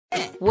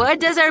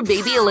What does our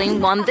baby Elaine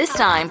want this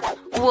time?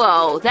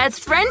 Whoa, that's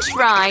French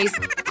fries!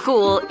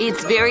 Cool,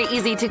 it's very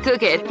easy to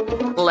cook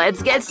it.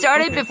 Let's get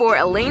started before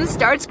Elaine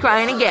starts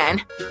crying again.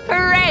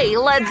 Hooray,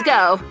 let's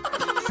go!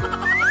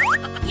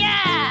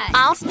 Yeah!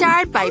 I'll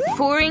start by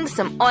pouring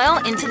some oil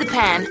into the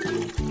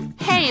pan.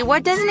 Hey, why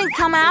doesn't it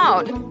come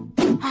out?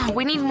 Oh,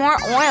 we need more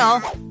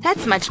oil.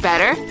 That's much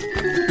better.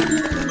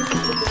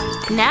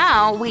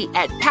 Now we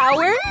add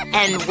power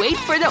and wait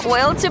for the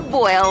oil to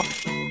boil.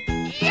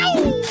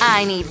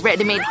 I need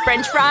ready-made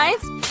French fries.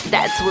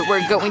 That's what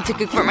we're going to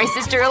cook for my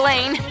sister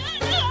Elaine.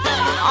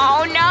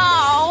 Oh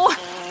no!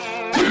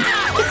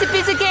 It's a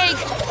piece of cake!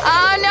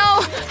 Oh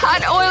no!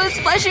 Hot oil is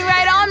splashing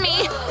right on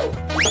me!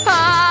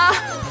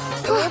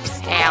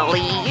 Oops,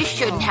 Ellie, you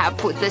shouldn't have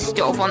put the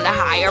stove on the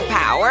higher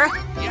power.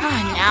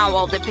 Now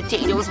all the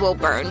potatoes will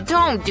burn.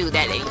 Don't do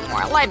that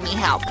anymore. Let me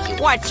help you.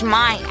 Watch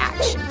my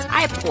actions.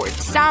 I poured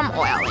some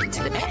oil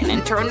into the pan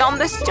and turned on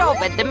the stove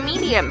at the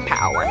medium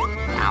power.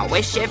 Now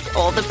we shift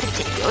all the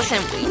potatoes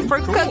and wait for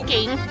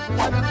cooking.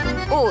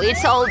 Oh,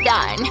 it's all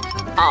done.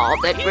 All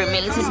that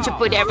remains is to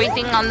put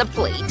everything on the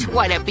plate.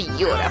 What a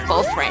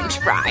beautiful French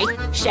fry.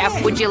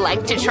 Chef, would you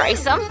like to try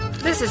some?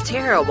 This is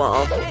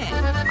terrible.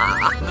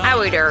 I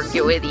would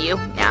argue with you.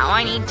 Now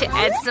I need to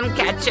add some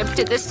ketchup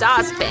to the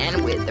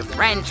saucepan with the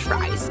French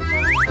fries.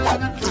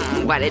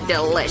 What a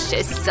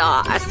delicious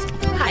sauce.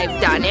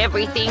 I've done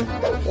everything.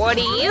 What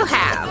do you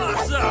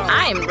have?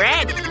 I'm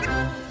ready.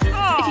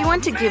 If you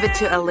want to give it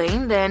to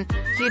Elaine, then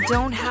you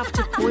don't have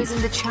to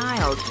poison the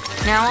child.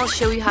 Now I'll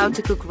show you how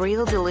to cook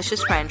real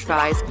delicious French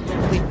fries.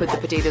 We put the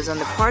potatoes on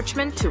the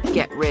parchment to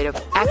get rid of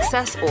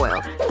excess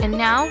oil. And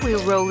now we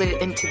roll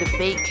it into the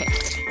bacon.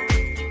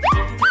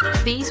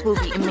 These will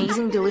be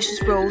amazing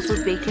delicious rolls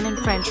with bacon and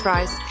French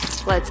fries.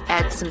 Let's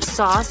add some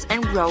sauce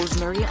and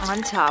rosemary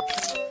on top.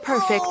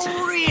 Perfect.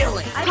 Oh,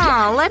 really?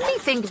 Let me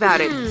think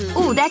about it.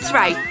 Ooh, that's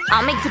right.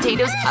 I'll make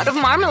potatoes out of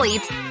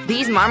marmalades.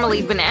 These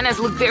marmalade bananas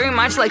look very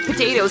much like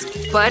potatoes,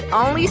 but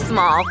only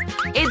small.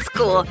 It's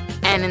cool.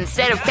 And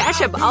instead of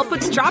ketchup, I'll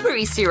put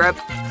strawberry syrup.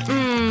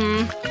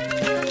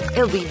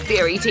 It'll be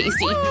very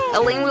tasty.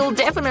 Elaine will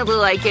definitely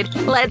like it.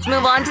 Let's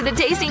move on to the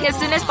tasting as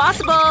soon as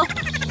possible.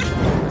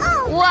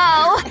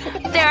 Whoa!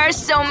 There are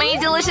so many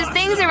delicious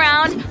things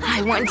around.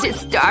 I want to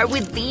start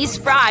with these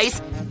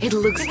fries. It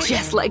looks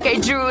just like I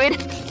drew it.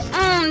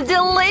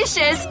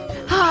 Delicious!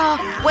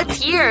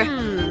 What's here?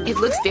 It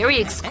looks very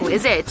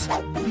exquisite.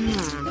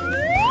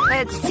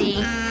 Let's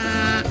see.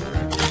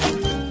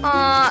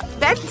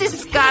 That's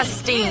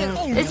disgusting.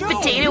 This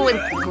potato with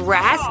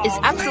grass is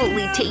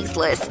absolutely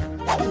tasteless.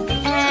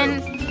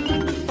 And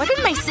what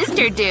did my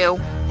sister do?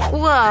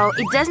 Whoa,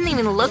 it doesn't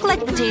even look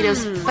like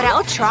potatoes, but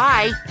I'll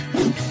try.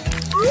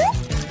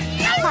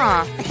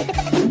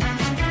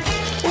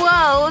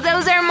 Whoa,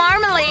 those are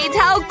marmalades!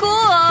 How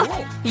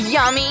cool!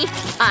 Yummy!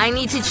 I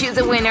need to choose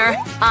a winner.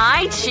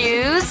 I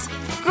choose…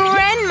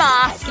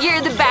 Grandma!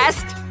 You're the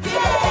best!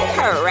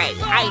 Hooray!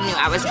 I knew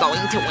I was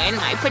going to win.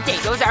 My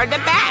potatoes are the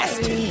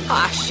best!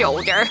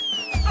 Shoulder.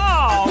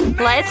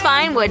 Let's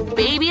find what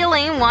baby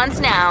Elaine wants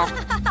now.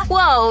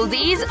 Whoa,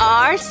 these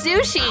are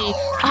sushi!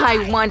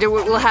 I wonder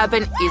what will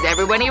happen. Is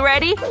everybody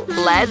ready?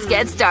 Let's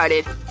get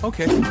started.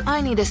 Okay.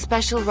 I need a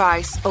special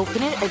rice.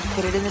 Open it and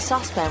put it in the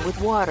saucepan with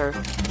water.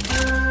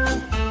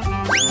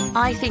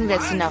 I think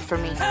that's enough for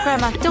me.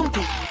 Grandma, don't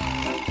be…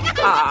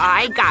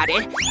 I got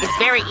it. It's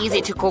very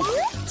easy to cook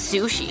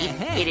sushi.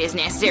 It is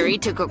necessary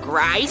to cook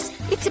rice.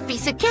 It's a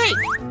piece of cake.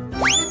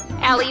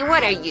 Ellie,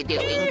 what are you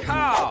doing?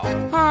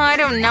 I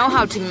don't know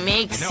how to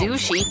make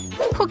sushi.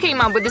 Who came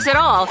up with this at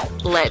all?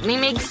 Let me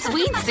make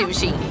sweet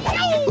sushi.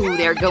 Ooh,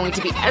 they're going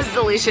to be as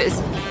delicious.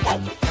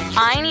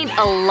 I need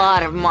a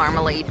lot of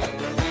marmalade.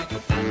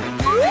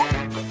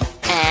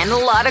 And a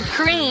lot of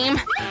cream.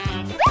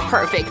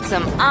 Perfect.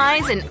 Some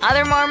eyes and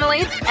other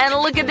marmalades. And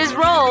look at this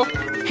roll.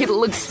 It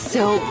looks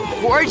so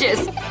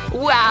gorgeous.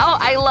 Wow,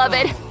 I love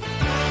it.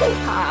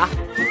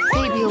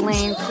 Baby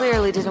Elaine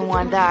clearly didn't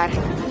want that.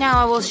 Now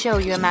I will show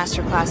you a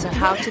masterclass on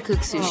how to cook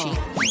sushi.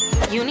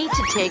 You need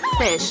to take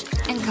fish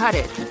and cut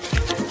it.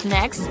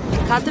 Next,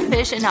 cut the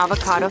fish and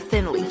avocado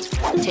thinly.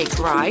 Take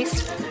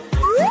rice,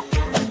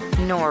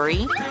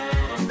 nori,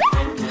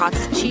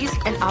 cottage cheese,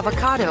 and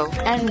avocado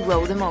and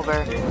roll them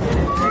over.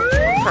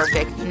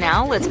 Perfect.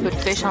 Now let's put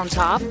fish on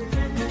top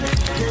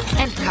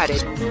and cut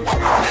it.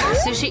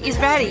 Sushi is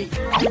ready.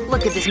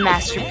 Look at this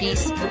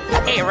masterpiece.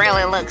 It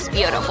really looks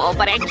beautiful,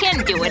 but I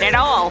can't do it at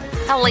all.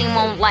 Elaine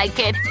won't like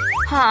it.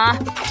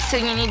 So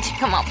you need to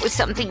come up with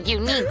something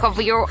unique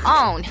of your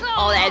own.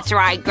 Oh, that's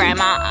right,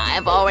 Grandma.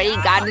 I've already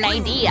got an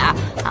idea.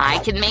 I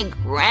can make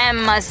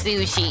grandma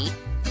sushi.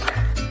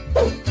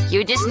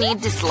 You just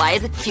need to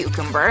slice a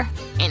cucumber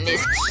in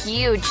these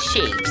cute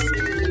shapes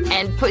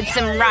and put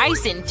some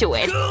rice into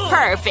it.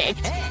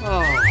 Perfect.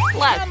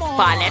 Look,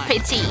 bon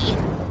appetit.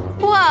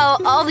 Whoa,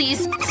 all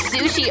these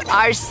sushi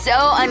are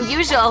so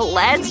unusual.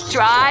 Let's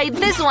try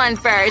this one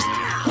first.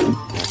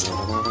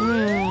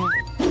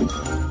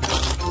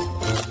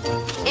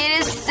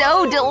 It is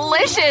so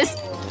delicious.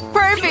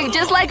 Perfect,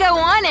 just like I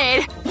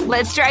wanted.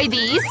 Let's try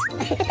these.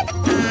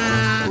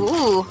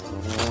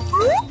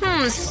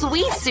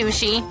 eat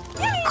sushi.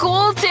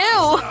 Cool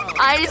too!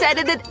 I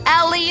decided that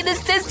Ellie, the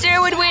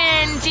sister, would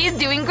win! She's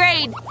doing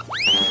great!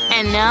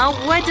 And now,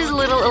 what does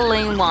little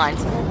Elaine want?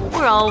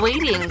 We're all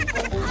waiting.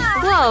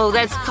 Whoa,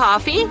 that's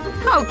coffee?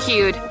 How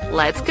cute!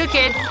 Let's cook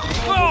it.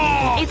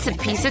 It's a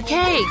piece of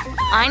cake.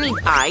 I need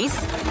ice.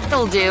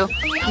 It'll do.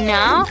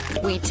 Now,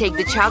 we take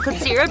the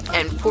chocolate syrup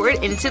and pour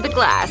it into the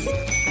glass.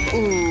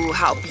 Ooh,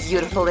 how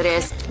beautiful it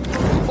is.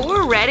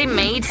 Pour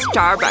ready-made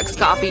Starbucks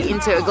coffee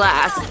into a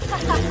glass.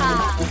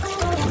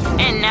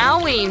 And now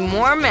we need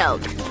more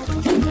milk.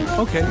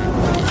 Okay.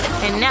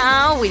 And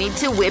now we need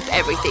to whip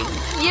everything.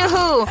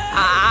 Yoo-hoo!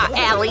 Ah,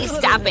 Ellie,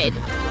 stop it.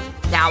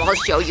 Now I'll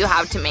show you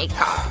how to make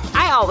coffee.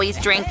 I always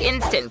drink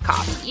instant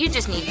coffee. You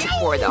just need to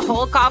pour the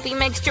whole coffee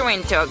mixture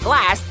into a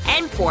glass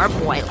and pour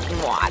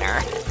boiling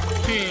water.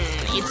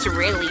 It's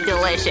really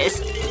delicious.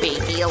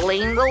 Baby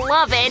Elaine will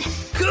love it.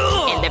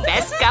 Cool! And the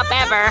best cup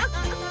ever.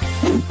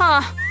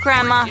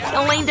 Grandma,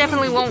 Elaine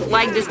definitely won't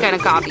like this kind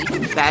of coffee.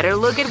 Better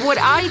look at what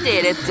I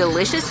did. It's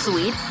delicious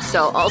sweet,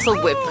 so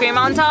also whipped cream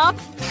on top.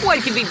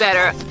 What could be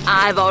better?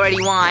 I've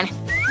already won.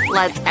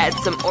 Let's add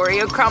some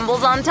Oreo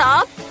crumbles on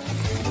top.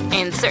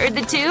 Insert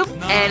the tube,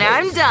 and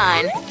I'm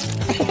done.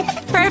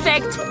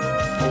 Perfect.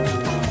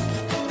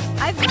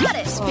 I've got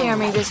it. Spare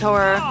me this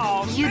horror.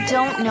 You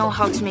don't know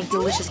how to make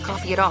delicious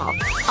coffee at all.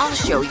 I'll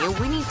show you.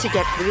 We need to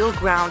get real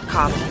ground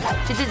coffee.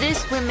 To do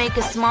this, we make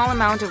a small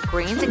amount of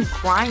grains and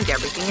grind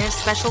everything in a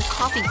special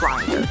coffee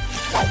grinder.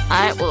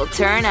 It will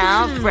turn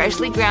out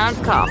freshly ground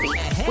coffee,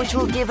 which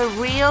will give a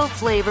real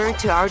flavor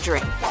to our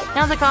drink.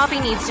 Now the coffee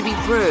needs to be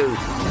brewed.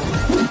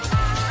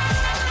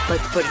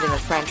 Let's put it in the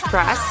French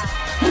press.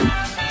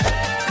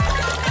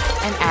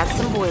 And add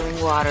some boiling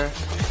water.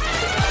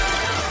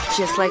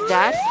 Just like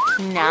that.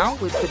 Now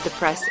we put the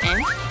press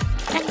in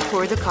and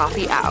pour the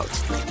coffee out.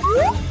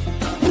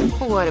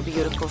 What a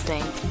beautiful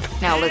thing.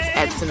 Now let's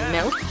add some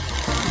milk.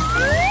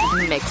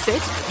 Mix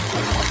it.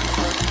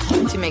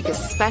 To make a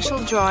special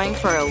drawing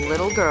for a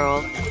little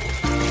girl.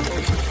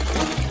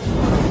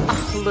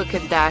 Oh, look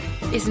at that.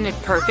 Isn't it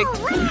perfect?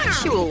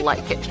 She will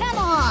like it. Come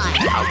on.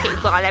 Okay,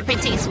 bon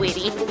appetit,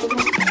 sweetie.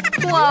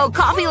 Whoa,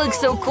 coffee looks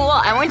so cool.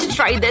 I want to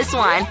try this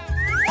one.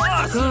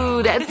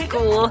 Ooh, that's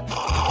cool.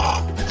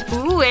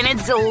 Ooh, and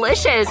it's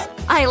delicious.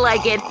 I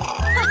like it.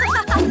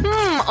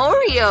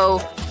 Oreo.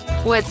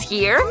 What's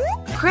here?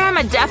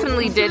 Grandma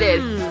definitely did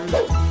it.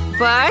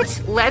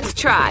 But let's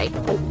try. Ew,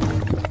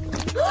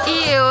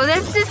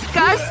 that's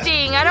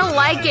disgusting. I don't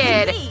like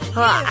it.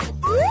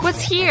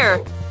 What's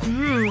here?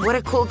 What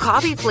a cool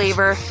coffee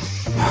flavor.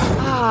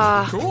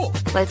 Cool.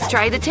 Let's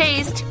try the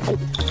taste.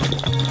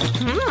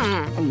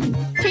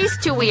 Tastes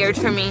too weird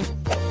for me.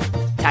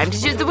 Time to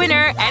choose the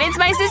winner, and it's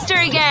my sister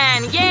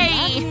again!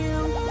 Yay!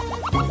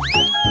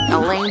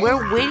 Elaine,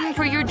 we're waiting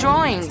for your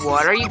drawing.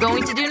 What are you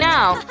going to do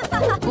now?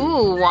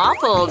 Ooh,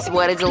 waffles.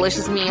 What a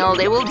delicious meal.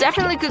 They will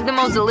definitely cook the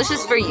most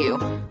delicious for you.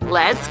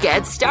 Let's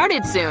get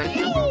started soon.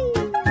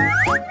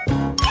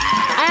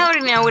 I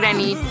already know what I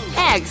need.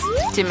 Eggs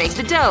to make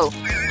the dough.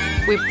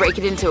 We break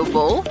it into a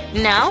bowl.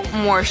 Now,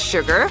 more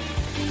sugar.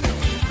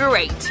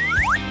 Great.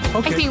 Okay.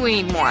 I think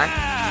we need more.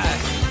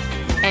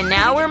 And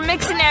now we're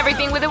mixing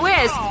everything with a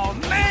whisk.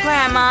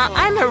 Grandma,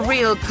 I'm a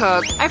real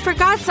cook. I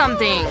forgot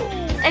something.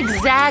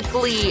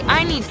 Exactly.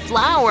 I need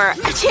flour.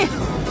 Achoo!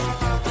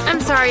 I'm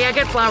sorry, I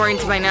got flour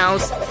into my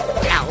nose.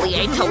 Ellie,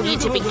 I told you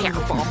to be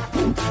careful.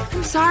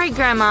 I'm sorry,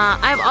 Grandma.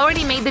 I've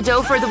already made the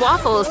dough for the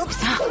waffles.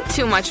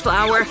 Too much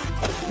flour.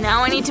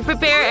 Now I need to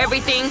prepare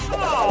everything.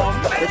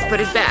 Let's put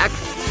it back.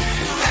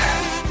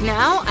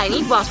 Now I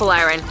need waffle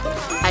iron.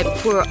 I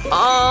pour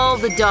all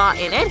the dough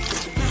in it.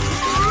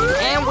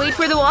 And wait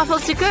for the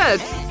waffles to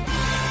cook.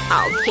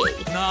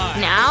 Okay.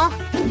 Now,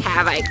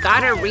 have I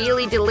got a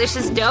really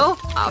delicious dough?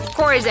 Of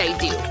course I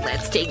do.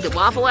 Let's take the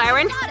waffle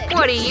iron.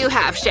 What do you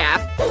have,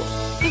 chef?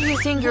 If you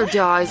think your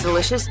dough is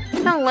delicious,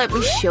 then let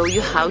me show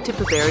you how to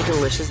prepare a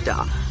delicious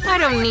dough. I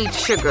don't need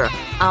sugar.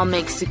 I'll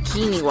make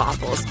zucchini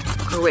waffles.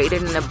 Grate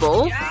it in a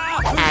bowl.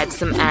 Add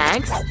some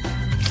eggs.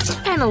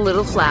 And a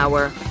little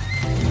flour.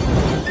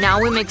 Now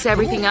we mix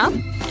everything up.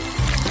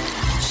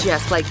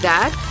 Just like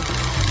that.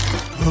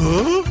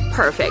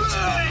 Perfect.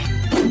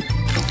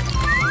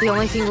 The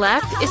only thing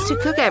left is to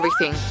cook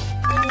everything.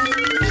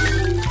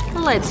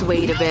 Let's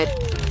wait a bit.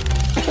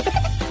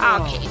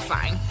 Okay,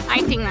 fine.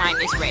 I think mine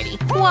is ready.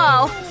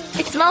 Whoa!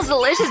 It smells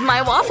delicious.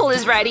 My waffle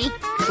is ready.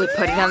 We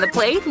put it on the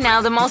plate.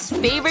 Now the most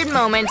favorite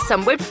moment,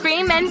 some whipped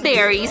cream and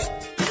berries.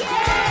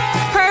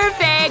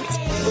 Perfect!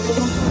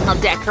 I'll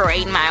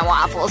decorate my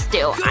waffles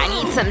too. I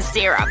need some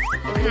syrup.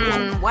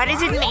 What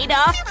is it made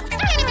of?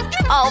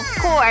 Of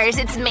course,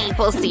 it's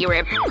maple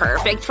syrup.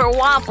 Perfect for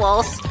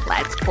waffles.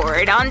 Let's pour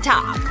it on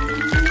top.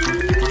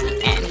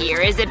 And here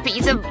is a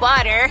piece of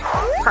butter.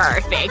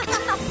 Perfect.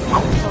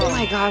 Oh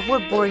my god,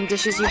 what boring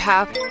dishes you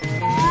have.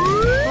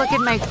 Look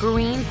at my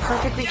green,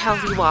 perfectly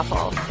healthy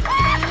waffle.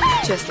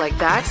 Just like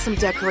that, some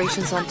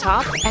decorations on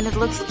top, and it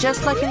looks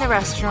just like in the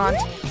restaurant.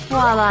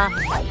 Voila!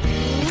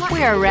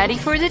 We are ready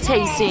for the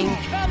tasting.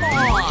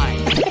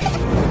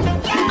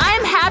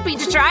 I'm happy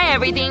happy to try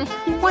everything.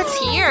 What's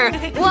here?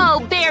 Whoa,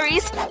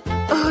 berries.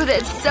 Oh,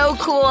 that's so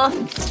cool.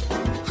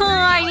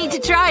 I need to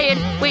try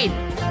it. Wait,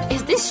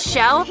 is this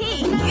shell?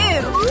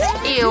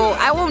 Ew,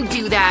 I won't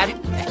do that.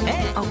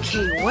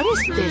 Okay, what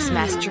is this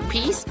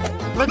masterpiece?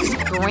 Looks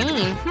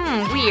green.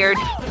 Weird.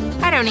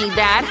 I don't need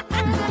that.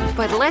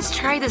 But let's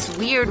try this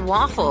weird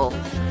waffle.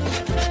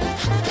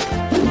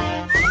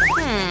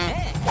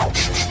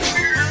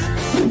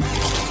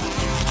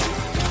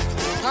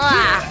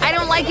 I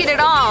don't like it at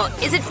all.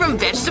 Is it from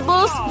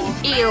vegetables?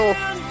 Ew.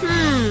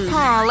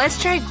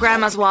 Let's try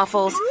Grandma's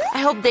waffles. I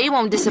hope they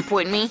won't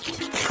disappoint me.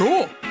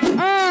 Cool.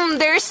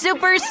 They're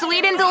super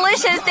sweet and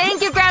delicious.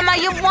 Thank you, Grandma.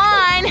 You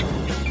won.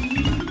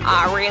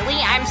 Oh, really?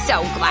 I'm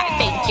so glad.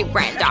 Thank you,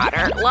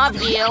 granddaughter.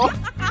 Love you.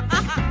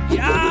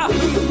 Yeah.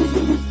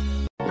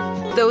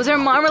 Those are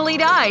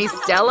marmalade eyes.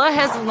 Stella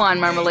has one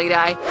marmalade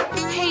eye.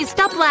 Hey,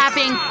 stop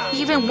laughing.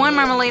 Even one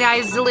marmalade eye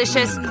is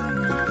delicious.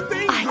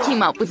 I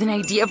came up with an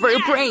idea for a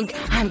prank.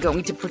 I'm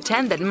going to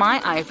pretend that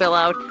my eye fell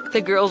out.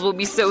 The girls will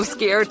be so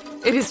scared.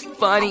 It is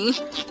funny.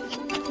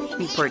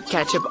 We pour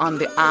ketchup on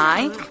the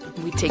eye.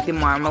 We take the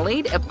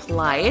marmalade,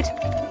 apply it,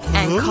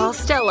 and call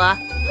Stella.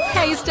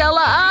 Hey,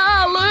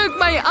 Stella! Look,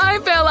 my eye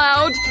fell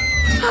out!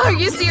 Are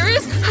you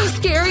serious? How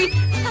scary!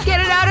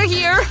 Get it out of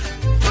here!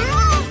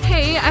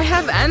 Hey, I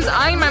have Anne's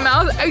eye in my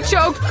mouth. I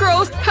choked.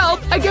 Girls, help!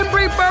 I can't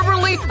breathe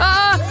properly!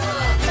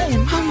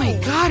 Oh my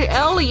god,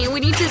 Ellie! We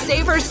need to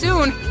save her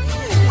soon!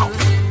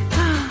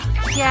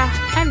 Yeah,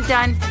 I'm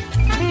done.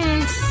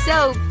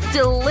 So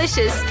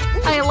delicious.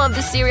 I love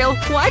the cereal.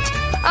 What?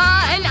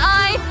 An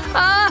eye!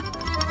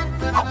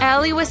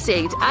 Ellie was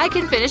saved. I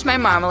can finish my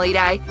marmalade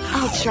eye.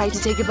 I'll try to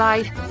take a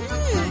bite.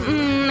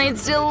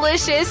 It's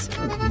delicious.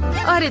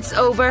 But it's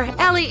over.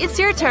 Ellie, it's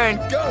your turn.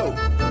 Go.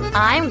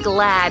 I'm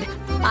glad.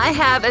 I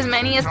have as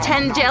many as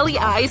 10 jelly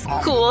eyes.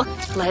 Cool.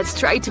 Let's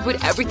try to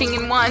put everything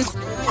in once.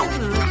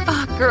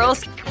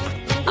 Girls,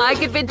 I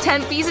can fit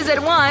 10 pieces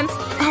at once.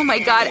 Oh my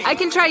god, I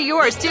can try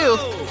yours too.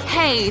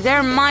 Hey,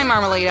 they're my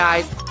marmalade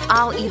eyes.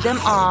 I'll eat them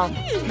all.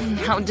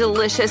 How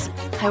delicious.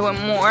 I want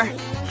more.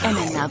 And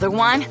another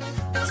one.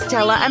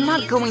 Stella, I'm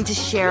not going to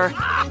share.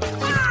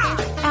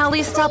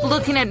 Allie, stop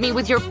looking at me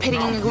with your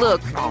pitying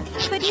look.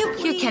 But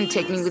You can't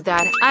take me with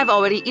that. I've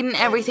already eaten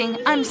everything.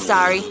 I'm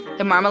sorry.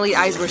 The marmalade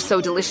eyes were so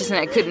delicious and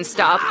I couldn't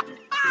stop.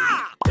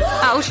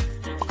 Ouch.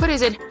 What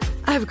is it?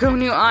 I've grown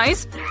new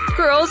eyes?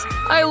 Girls,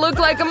 I look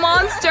like a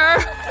monster.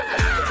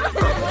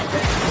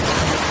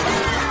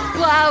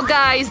 Wow,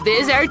 guys,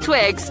 these are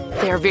Twix.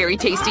 They're very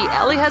tasty.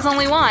 Ellie has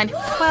only one.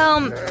 Well,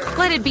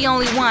 let it be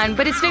only one,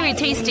 but it's very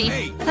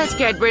tasty. Let's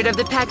get rid of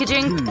the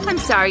packaging. I'm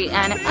sorry,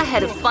 Anne. I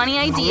had a funny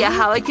idea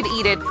how I could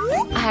eat it.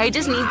 I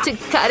just need to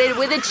cut it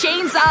with a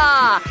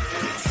chainsaw.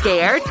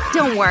 Scared?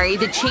 Don't worry,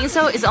 the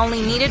chainsaw is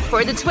only needed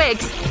for the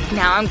Twix.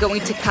 Now I'm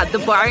going to cut the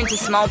bar into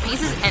small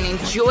pieces and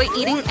enjoy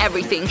eating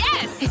everything.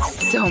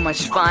 It's so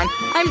much fun.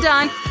 I'm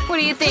done. What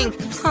do you think?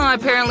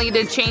 Apparently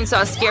the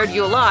chainsaw scared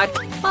you a lot.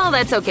 Well,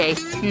 that's okay.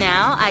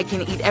 Now I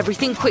can eat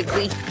everything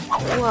quickly.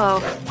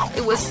 Whoa,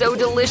 it was so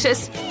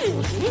delicious.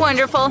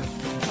 Wonderful.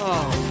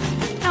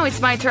 Now it's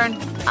my turn.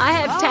 I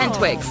have 10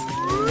 Twix.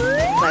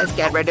 Let's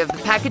get rid of the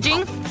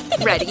packaging.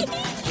 Ready.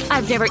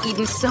 I've never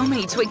eaten so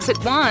many Twix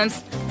at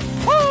once.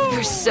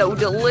 They're so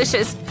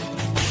delicious.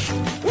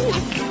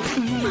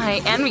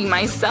 I envy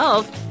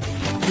myself.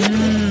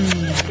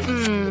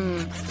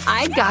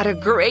 I got a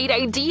great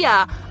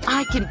idea.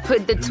 I can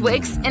put the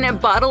Twix in a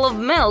bottle of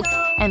milk,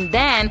 and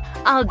then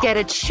I'll get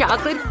a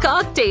chocolate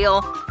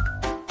cocktail.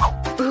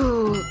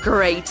 Ooh,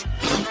 great.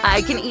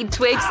 I can eat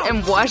Twix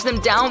and wash them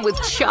down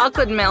with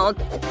chocolate milk.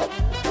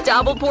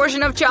 Double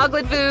portion of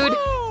chocolate food.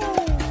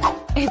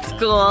 It's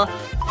cool.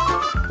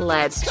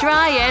 Let's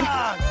try it.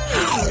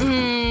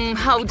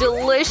 How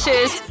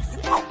delicious.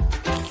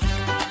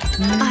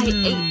 I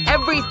ate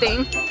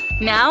everything.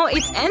 Now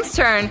it's Anne's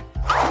turn.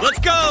 Let's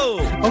go!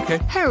 Okay.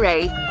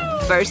 Hooray.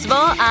 First of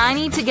all, I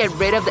need to get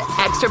rid of the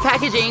extra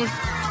packaging.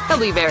 I'll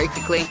be very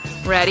quickly.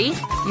 Ready?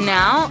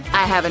 Now,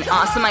 I have an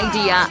awesome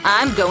idea.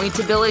 I'm going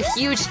to build a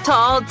huge,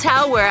 tall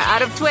tower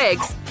out of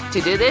Twix.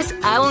 To do this,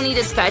 I will need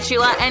a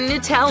spatula and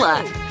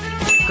Nutella.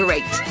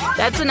 Great.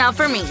 That's enough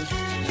for me.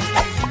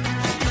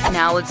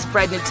 Now let's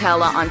spread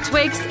Nutella on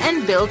Twix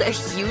and build a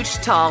huge,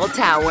 tall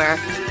tower.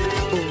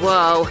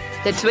 Whoa,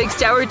 the Twix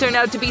tower turned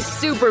out to be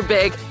super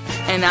big.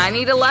 And I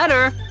need a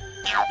ladder.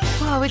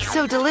 Whoa, it's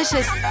so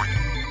delicious.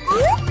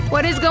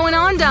 What is going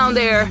on down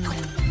there?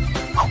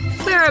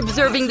 We're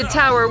observing the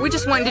tower. We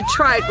just wanted to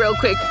try it real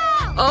quick.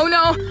 Oh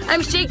no,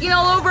 I'm shaking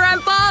all over. I'm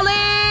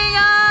falling!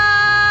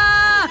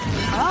 Ah!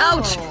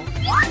 Ouch!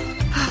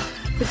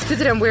 It's good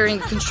that I'm wearing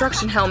a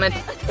construction helmet.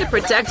 It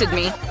protected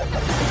me.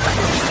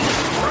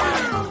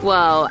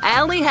 Whoa,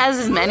 Allie has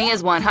as many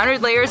as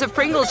 100 layers of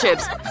Pringle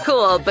chips.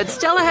 Cool, but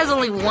Stella has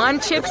only one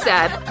chip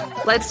set.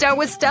 Let's start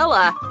with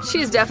Stella.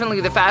 She's definitely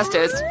the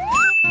fastest.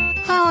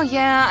 Oh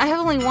yeah, I have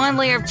only one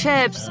layer of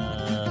chips.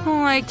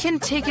 Oh, I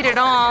can't take it at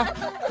all.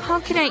 How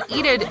can I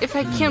eat it if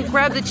I can't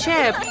grab the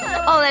chip?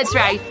 Oh, that's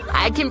right.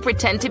 I can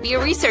pretend to be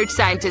a research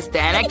scientist.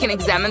 Then I can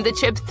examine the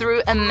chip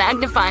through a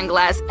magnifying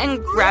glass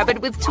and grab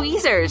it with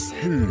tweezers.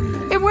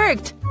 It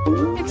worked.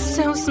 It's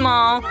so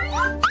small.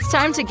 It's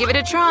time to give it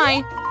a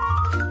try.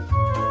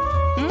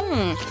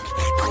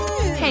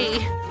 Hey,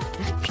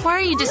 why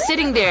are you just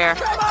sitting there?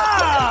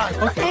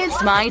 Okay.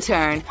 It's my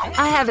turn.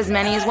 I have as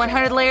many as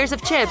 100 layers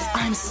of chips.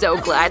 I'm so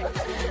glad.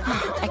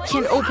 I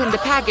can't open the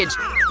package,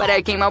 but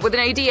I came up with an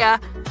idea.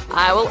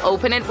 I will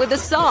open it with a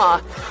saw.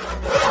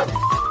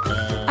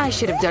 I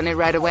should have done it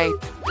right away.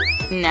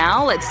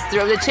 Now let's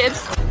throw the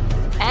chips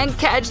and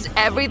catch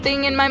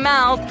everything in my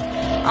mouth.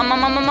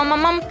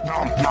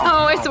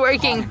 Oh, it's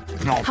working.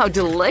 How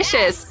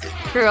delicious.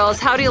 Girls,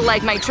 how do you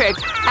like my trick?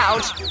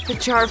 Ouch, the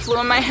jar flew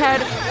on my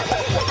head.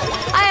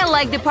 I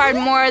like the part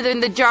more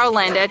than the jar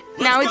landed.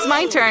 Now it's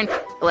my turn.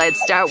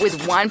 Let's start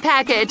with one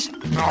package.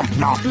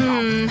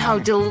 How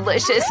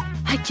delicious.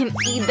 I can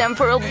eat them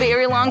for a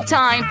very long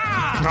time.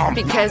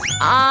 Because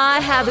I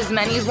have as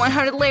many as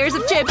 100 layers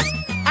of chips.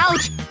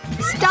 Ouch!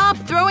 Stop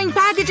throwing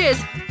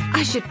packages!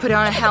 I should put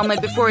on a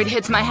helmet before it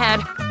hits my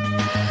head.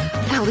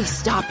 At least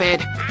stop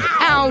it.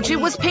 Ouch, it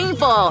was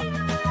painful.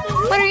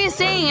 What are you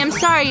saying? I'm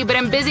sorry, but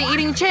I'm busy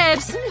eating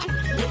chips.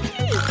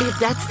 If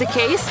that's the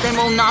case, then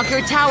we'll knock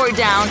your tower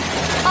down.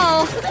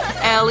 Oh,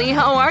 Ellie,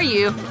 how are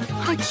you?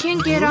 I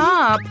can't get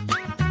up.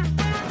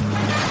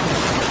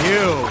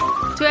 Ew.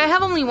 Do I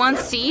have only one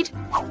seed?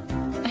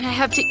 And I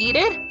have to eat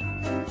it?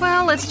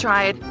 Well, let's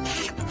try it.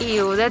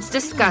 Ew, that's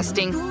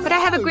disgusting. But I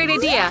have a great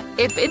idea.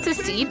 If it's a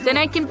seed, then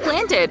I can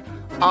plant it.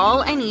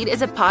 All I need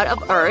is a pot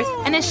of earth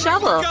and a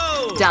shovel.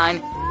 Done.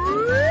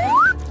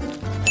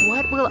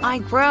 What will I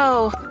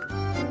grow?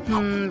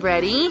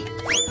 Ready?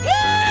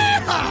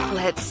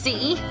 Let's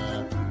see.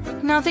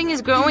 Nothing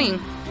is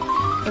growing.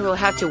 It will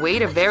have to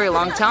wait a very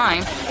long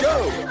time.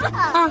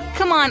 Oh,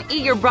 come on,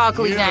 eat your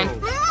broccoli then.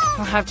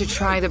 I'll have to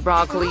try the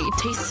broccoli. It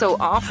tastes so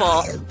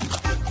awful.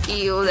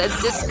 Ew,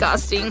 that's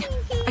disgusting.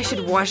 I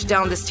should wash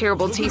down this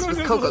terrible taste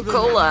with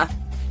Coca-Cola.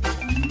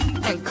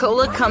 And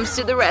cola comes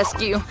to the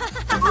rescue.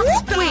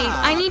 Wait,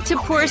 I need to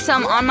pour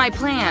some on my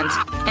plant.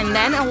 And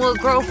then it will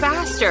grow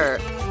faster.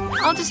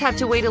 I'll just have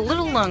to wait a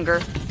little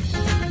longer.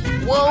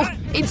 Whoa,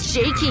 it's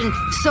shaking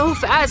so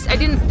fast. I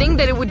didn't think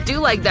that it would do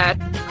like that.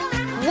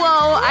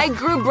 Whoa, I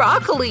grew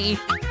broccoli.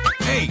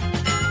 Hey.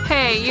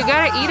 Hey, you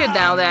gotta eat it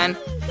now then.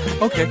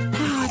 Okay.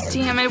 Oh,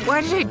 damn it,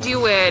 why did I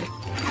do it?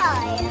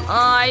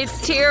 Oh,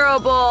 it's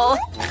terrible.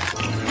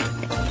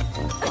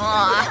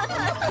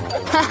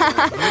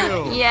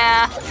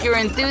 Yeah, your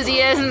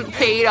enthusiasm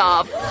paid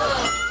off.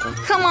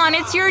 Come on,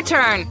 it's your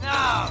turn.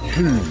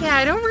 Yeah,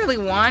 I don't really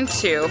want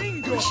to.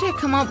 What should I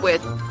come up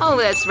with? Oh,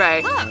 that's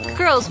right.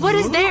 Girls, what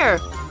is there?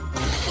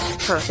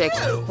 Perfect.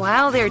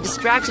 While they're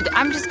distracted,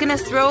 I'm just gonna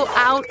throw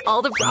out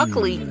all the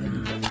broccoli.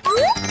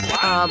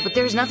 But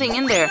there's nothing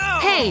in there.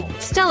 Hey,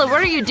 Stella,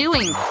 what are you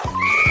doing?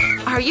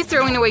 Are you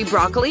throwing away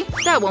broccoli?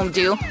 That won't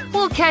do.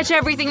 We'll catch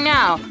everything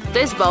now.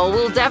 This bowl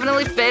will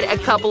definitely fit a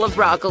couple of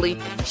broccoli.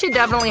 She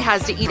definitely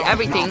has to eat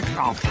everything.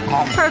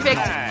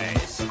 Perfect.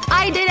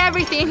 I did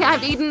everything.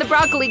 I've eaten the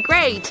broccoli.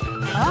 Great.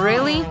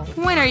 Really?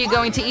 When are you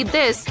going to eat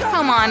this?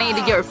 Come on,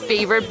 eat your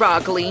favorite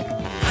broccoli.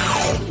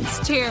 It's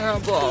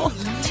terrible.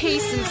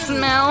 Taste and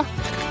smell.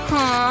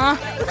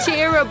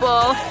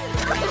 Terrible.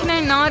 Can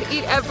I not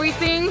eat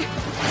everything?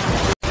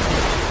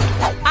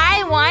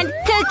 I want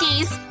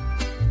cookies.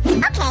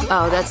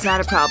 Oh, that's not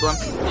a problem.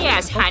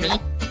 Yes, honey.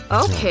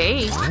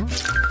 Okay.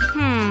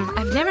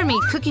 I've never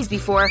made cookies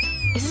before.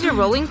 Is it a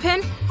rolling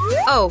pin?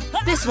 Oh,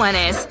 this one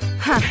is.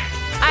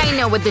 I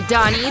know what the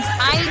dough needs.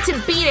 I need to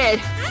beat it.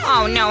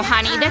 Oh no,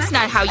 honey, that's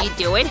not how you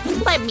do it.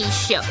 Let me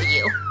show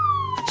you.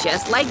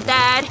 Just like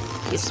that.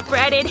 You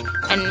spread it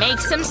and make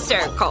some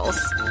circles.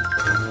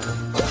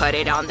 Put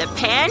it on the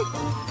pan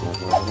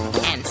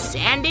and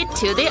send it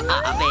to the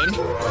oven.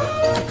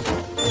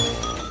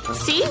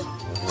 See?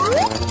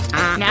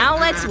 Now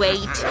let's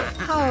wait.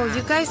 Oh,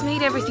 you guys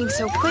made everything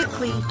so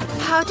quickly.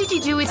 How did you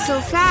do it so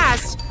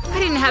fast? I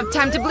didn't have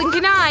time to blink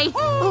an eye.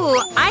 Ooh,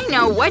 I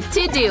know what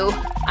to do.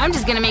 I'm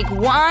just gonna make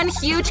one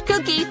huge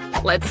cookie.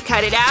 Let's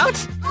cut it out.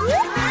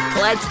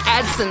 Let's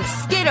add some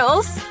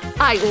Skittles.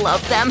 I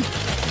love them.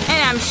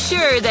 And I'm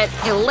sure that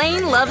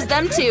Elaine loves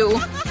them too.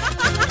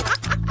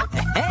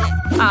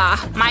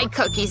 My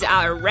cookies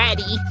are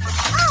ready.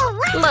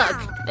 Look,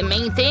 the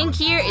main thing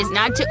here is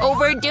not to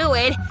overdo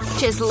it.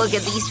 Just look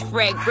at these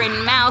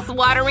fragrant,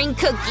 mouth-watering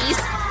cookies.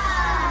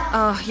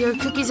 Oh, your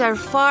cookies are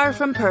far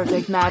from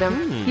perfect,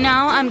 madam.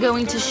 Now I'm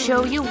going to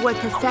show you what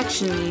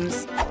perfection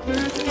means.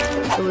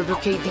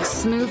 Lubricate these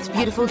smooth,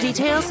 beautiful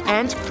details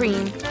and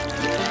cream.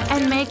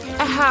 And make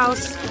a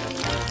house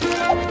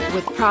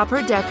with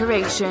proper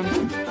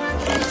decoration.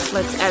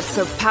 Let's add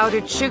some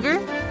powdered sugar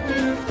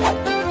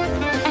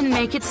and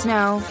make it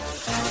snow.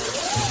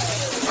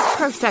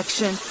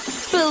 Perfection.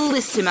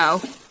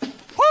 Bellissimo.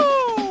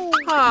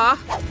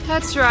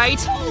 That's right.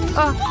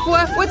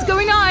 What's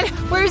going on?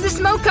 Where is the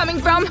smoke coming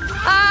from?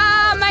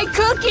 My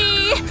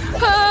cookie!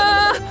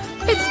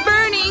 It's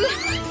burning!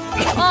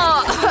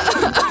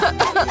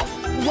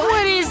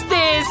 What is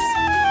this?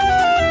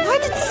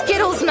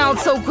 smelled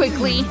so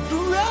quickly.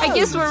 I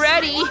guess we're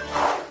ready.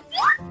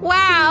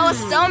 Wow,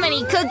 so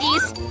many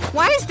cookies.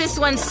 Why is this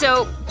one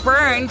so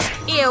burnt?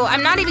 Ew,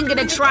 I'm not even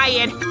gonna try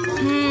it.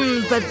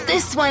 But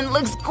this one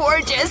looks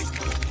gorgeous.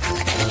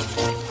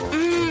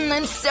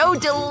 And so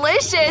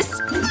delicious.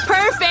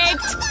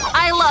 Perfect.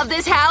 I love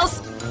this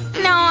house.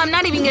 No, I'm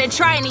not even gonna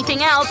try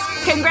anything else.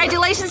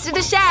 Congratulations to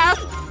the chef.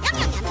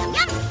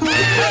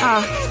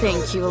 Oh,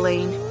 thank you,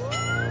 Elaine.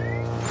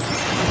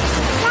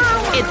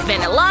 It's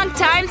been a long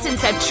time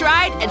since I've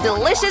tried a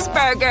delicious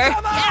burger.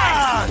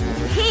 Yes!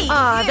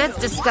 That's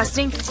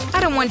disgusting. I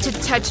don't want to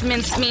touch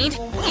mincemeat.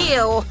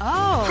 Ew.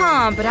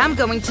 But I'm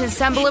going to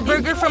assemble a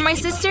burger for my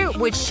sister,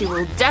 which she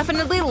will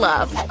definitely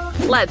love.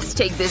 Let's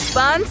take these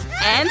buns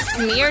and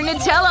smear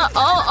Nutella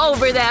all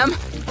over them.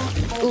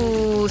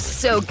 Ooh,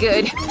 so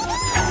good.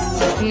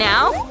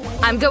 Now,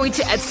 I'm going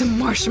to add some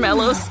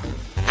marshmallows.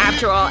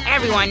 After all,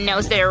 everyone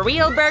knows that a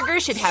real burger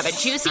should have a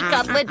juicy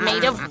cutlet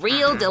made of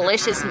real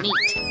delicious meat.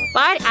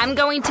 But I'm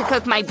going to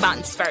cook my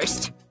buns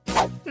first.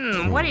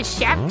 What is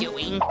Chef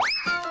doing?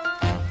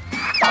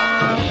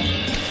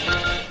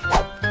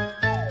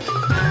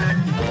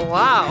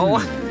 Whoa.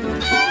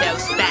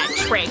 Those bad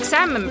tricks,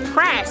 I'm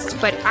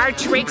impressed. But are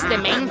tricks the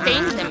main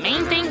thing? The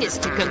main thing is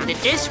to cook the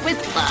dish with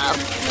love.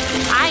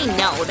 I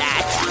know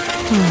that.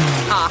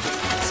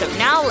 So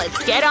now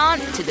let's get on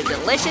to the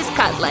delicious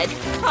cutlet.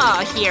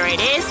 Here it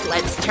is.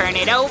 Let's turn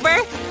it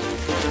over.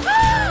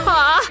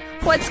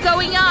 What's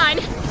going on?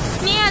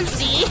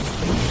 Nancy!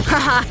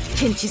 Haha,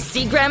 can't you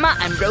see, Grandma?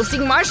 I'm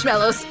roasting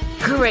marshmallows.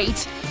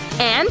 Great.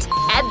 And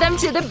add them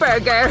to the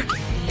burger.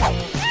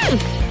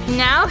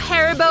 Now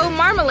Haribo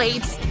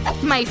marmalades.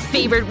 My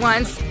favorite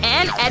ones.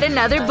 And add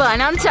another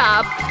bun on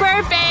top.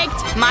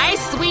 Perfect! My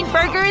sweet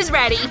burger is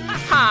ready.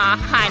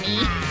 Honey.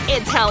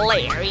 It's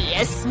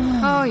hilarious.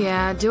 Oh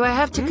yeah, do I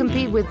have to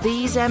compete with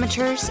these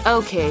amateurs?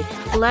 Okay,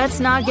 let's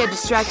not get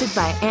distracted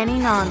by any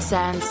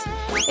nonsense.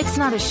 It's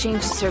not a shame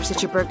to serve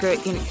such a burger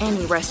in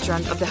any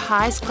restaurant of the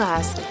highest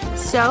class.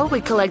 So,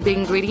 we collect the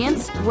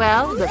ingredients.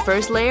 Well, the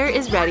first layer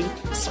is ready.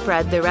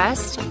 Spread the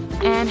rest.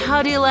 And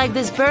how do you like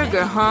this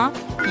burger, huh?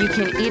 You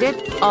can eat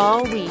it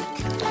all week.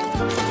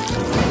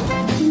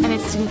 And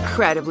it's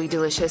incredibly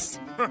delicious.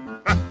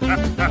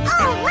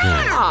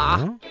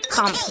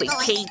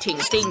 Complicating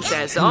things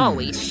as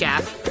always,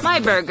 Chef. My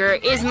burger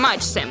is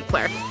much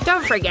simpler.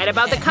 Don't forget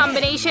about the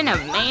combination of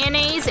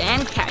mayonnaise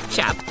and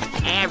ketchup.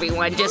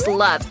 Everyone just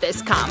loves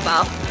this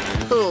combo.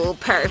 Ooh,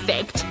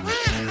 perfect.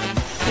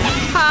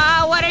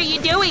 What are you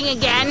doing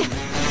again?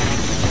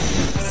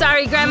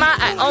 Sorry, Grandma,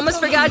 I almost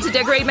forgot to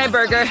decorate my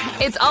burger.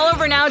 It's all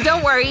over now,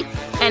 don't worry.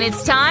 And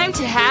it's time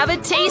to have a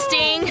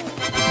tasting.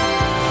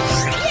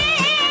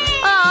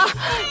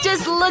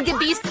 Just look at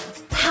these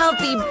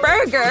healthy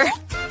burger.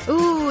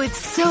 Ooh, it's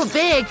so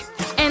big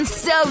and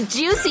so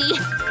juicy.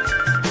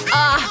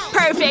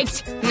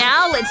 Perfect.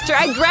 Now let's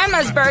try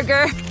Grandma's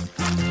burger.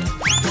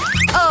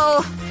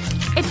 Oh,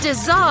 it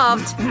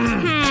dissolved.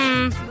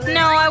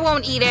 No, I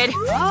won't eat it.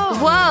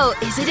 Whoa,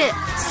 is it a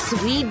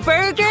sweet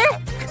burger?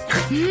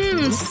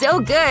 So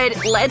good.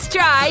 Let's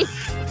try.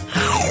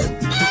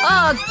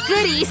 Oh,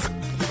 goodies.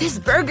 This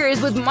burger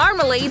is with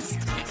marmalades.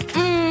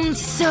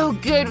 So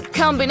good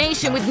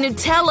combination with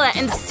Nutella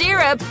and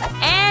syrup.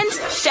 And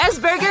Chef's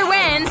Burger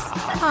wins.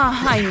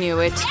 I knew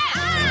it.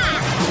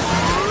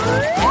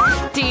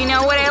 Do you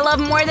know what I love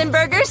more than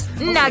burgers?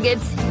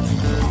 Nuggets.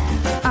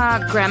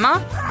 Grandma?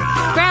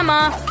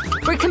 Grandma,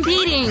 we're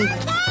competing.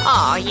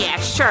 Yeah,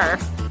 sure.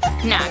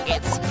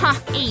 Nuggets.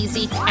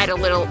 Easy. Add a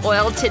little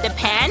oil to the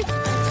pan.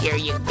 Here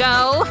you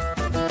go.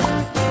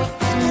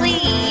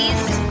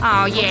 Please.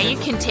 Oh, yeah, you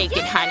can take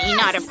it, honey.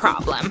 Not a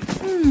problem.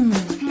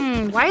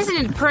 Why isn't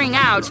it pouring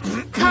out?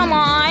 Come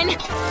on!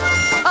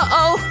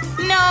 Uh-oh!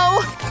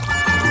 No!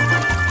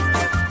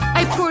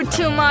 I poured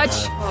too much.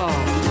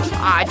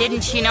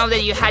 Didn't you know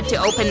that you had to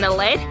open the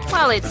lid?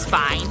 Well, it's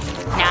fine.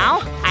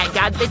 Now, I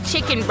got the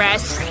chicken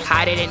breast.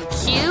 Cut it in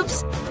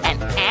cubes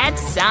and add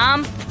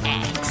some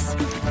eggs.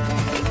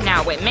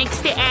 Now we mix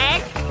the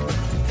egg.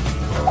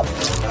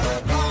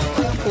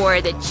 Pour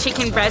the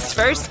chicken breast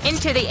first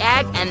into the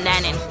egg and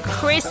then in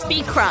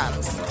crispy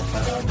crumbs.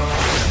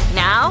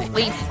 Now,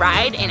 we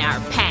fry it in our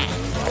pan.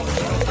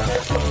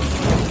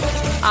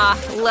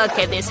 Look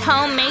at this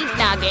homemade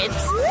nuggets.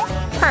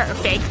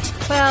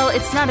 Perfect. Well,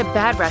 it's not a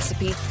bad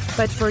recipe,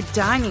 but for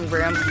dining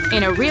room.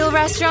 In a real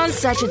restaurant,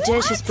 such a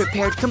dish is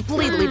prepared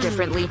completely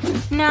differently.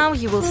 Now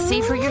you will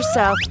see for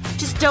yourself.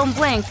 Just don't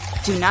blink.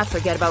 Do not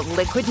forget about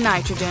liquid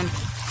nitrogen.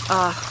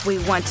 We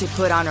want to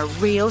put on a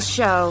real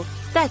show.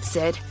 That's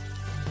it.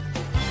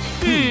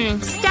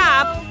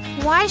 Stop!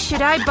 Why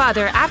should I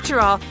bother? After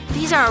all,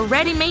 these are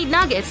ready-made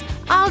nuggets.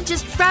 I'll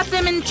just wrap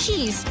them in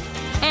cheese.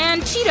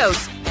 And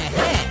Cheetos.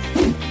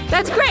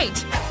 That's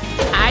great!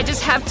 I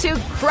just have to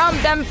crumb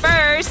them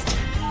first.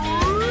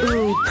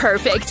 Ooh,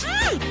 perfect.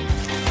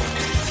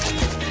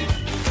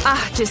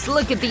 Just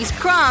look at these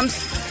crumbs.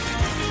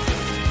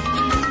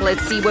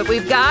 Let's see what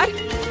we've got.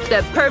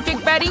 The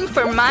perfect bedding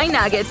for my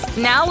nuggets.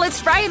 Now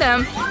let's fry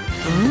them.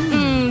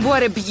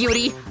 What a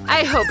beauty.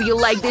 I hope you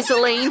like this,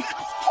 Elaine.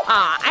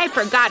 Aw, I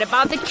forgot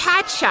about the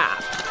ketchup.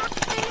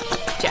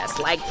 Just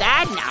like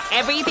that, now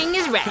everything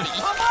is ready.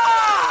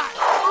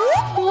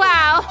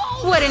 Wow,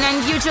 what an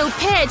unusual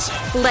pitch.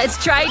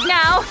 Let's try it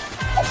now.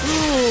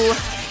 Ooh.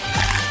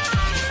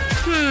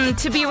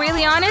 To be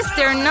really honest,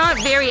 they're not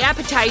very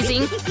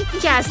appetizing.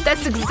 Yes,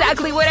 that's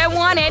exactly what I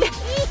wanted.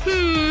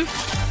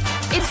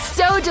 It's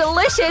so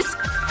delicious.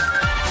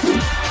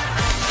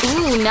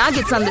 Ooh,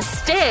 nuggets on the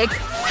stick.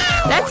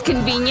 That's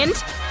convenient.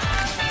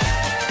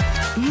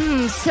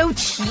 So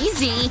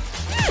cheesy.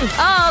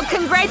 Oh,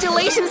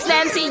 congratulations,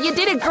 Nancy. You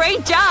did a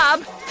great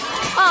job.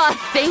 Oh,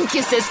 thank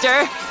you,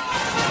 sister.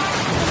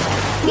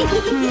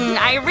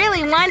 I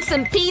really want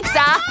some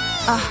pizza.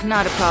 Oh,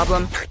 not a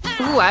problem.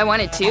 Ooh, I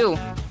want it too.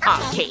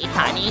 Okay,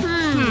 honey.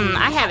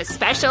 I have a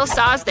special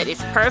sauce that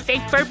is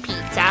perfect for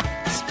pizza.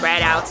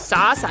 Spread out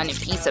sauce on a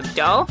piece of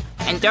dough.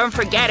 And don't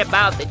forget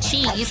about the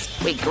cheese.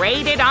 We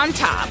grate it on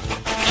top.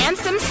 And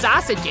some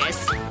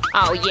sausages.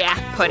 Oh yeah,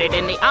 put it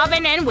in the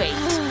oven and wait.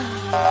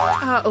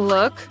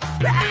 Look.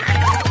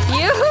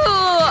 Yoo-hoo!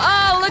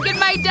 Oh, look at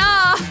my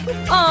dough!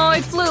 Oh,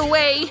 it flew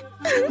away.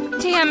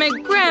 Damn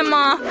it,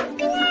 Grandma.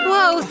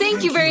 Whoa,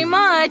 thank you very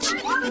much.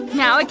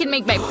 Now I can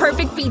make my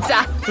perfect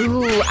pizza.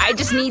 Ooh, I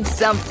just need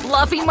some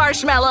fluffy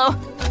marshmallow.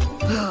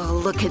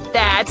 Oh, look at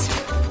that.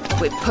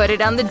 We put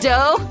it on the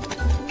dough.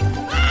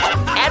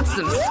 Add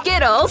some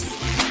Skittles.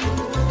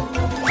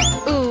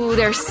 Ooh,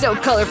 they're so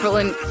colorful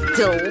and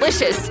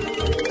delicious.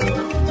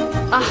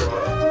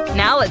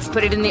 Now let's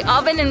put it in the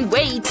oven and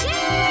wait.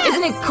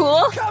 Isn't it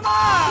cool? Come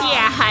on!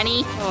 Yeah,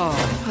 honey.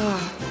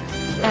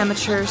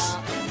 Amateurs.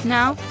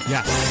 Now,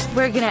 Yes.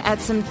 we're gonna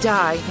add some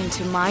dye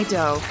into my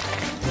dough.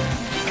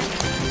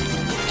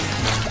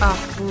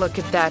 Oh, look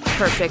at that.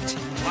 Perfect.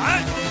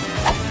 What?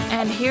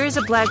 And here's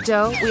a black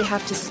dough. We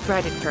have to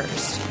spread it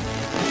first.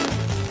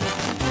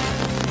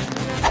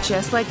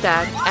 Just like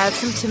that. Add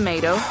some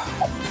tomato.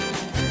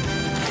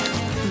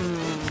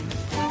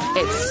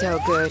 It's so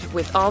good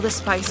with all the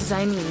spices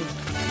I need.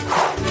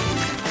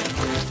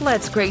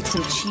 Let's grate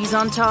some cheese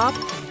on top.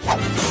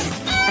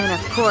 And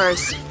of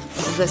course,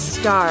 the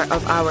star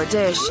of our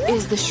dish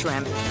is the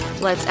shrimp.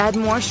 Let's add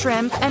more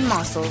shrimp and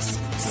mussels.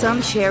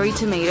 Some cherry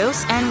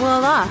tomatoes, and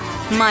voila!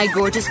 My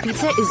gorgeous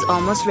pizza is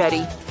almost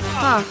ready.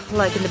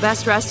 Like in the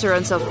best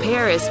restaurants of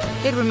Paris,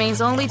 it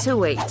remains only to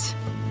wait.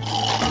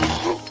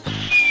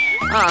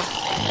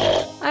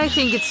 I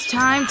think it's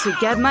time to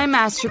get my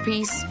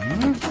masterpiece.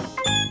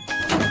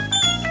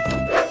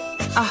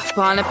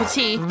 Bon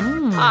appetit.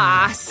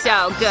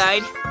 So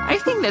good. I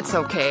think that's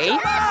okay.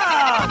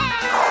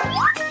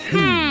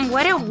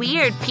 What a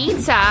weird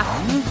pizza.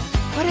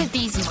 What are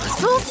these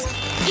mussels?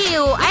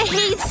 Ew, I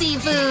hate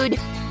seafood.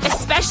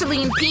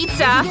 Especially in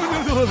pizza.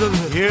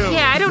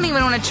 Yeah, I don't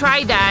even want to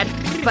try that.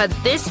 But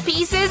these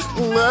pieces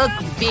look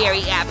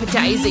very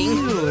appetizing.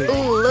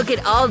 Ooh, look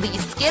at all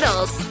these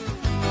Skittles.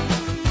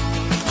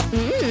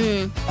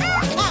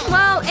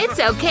 Well, it's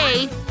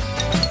okay.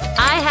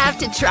 I have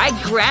to try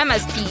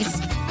Grandma's piece.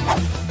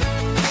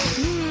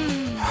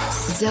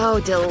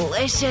 So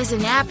delicious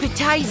and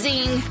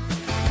appetizing.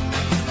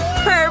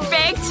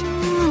 Perfect!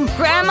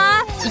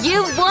 Grandma,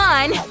 you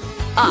won!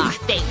 Aw,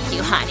 thank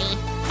you, honey.